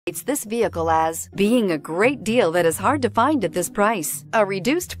It's this vehicle as being a great deal that is hard to find at this price, a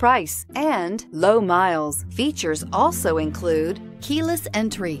reduced price, and low miles. Features also include keyless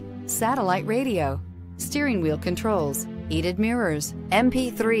entry, satellite radio, steering wheel controls, heated mirrors,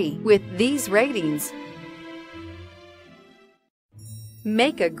 MP3. With these ratings,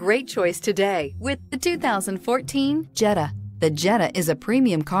 make a great choice today with the 2014 Jetta. The Jetta is a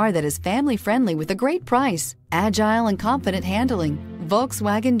premium car that is family-friendly with a great price, agile and confident handling.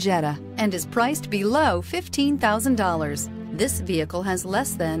 Volkswagen Jetta, and is priced below $15,000. This vehicle has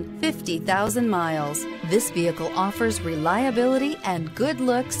less than 50,000 miles. This vehicle offers reliability and good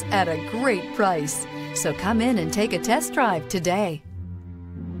looks at a great price. So come in and take a test drive today.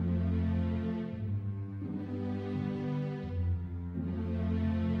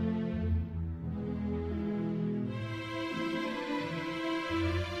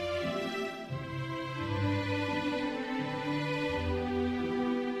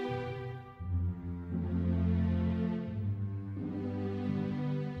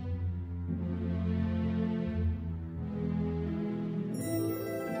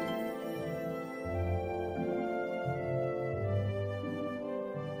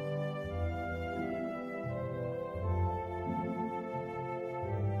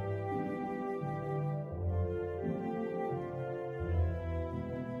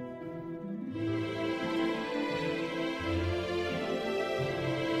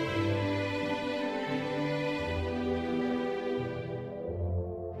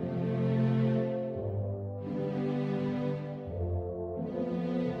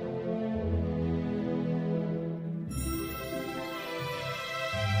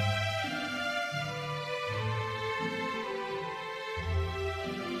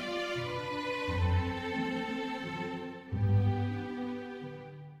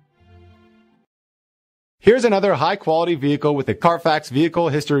 Here's another high-quality vehicle with a Carfax Vehicle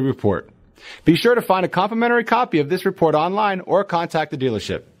History Report. Be sure to find a complimentary copy of this report online or contact the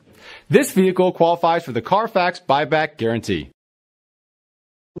dealership. This vehicle qualifies for the Carfax Buyback Guarantee.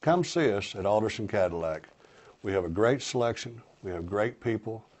 Come see us at Alderson Cadillac. We have a great selection. We have great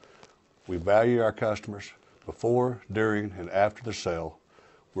people. We value our customers before, during, and after the sale.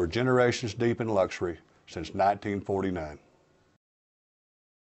 We're generations deep in luxury since 1949.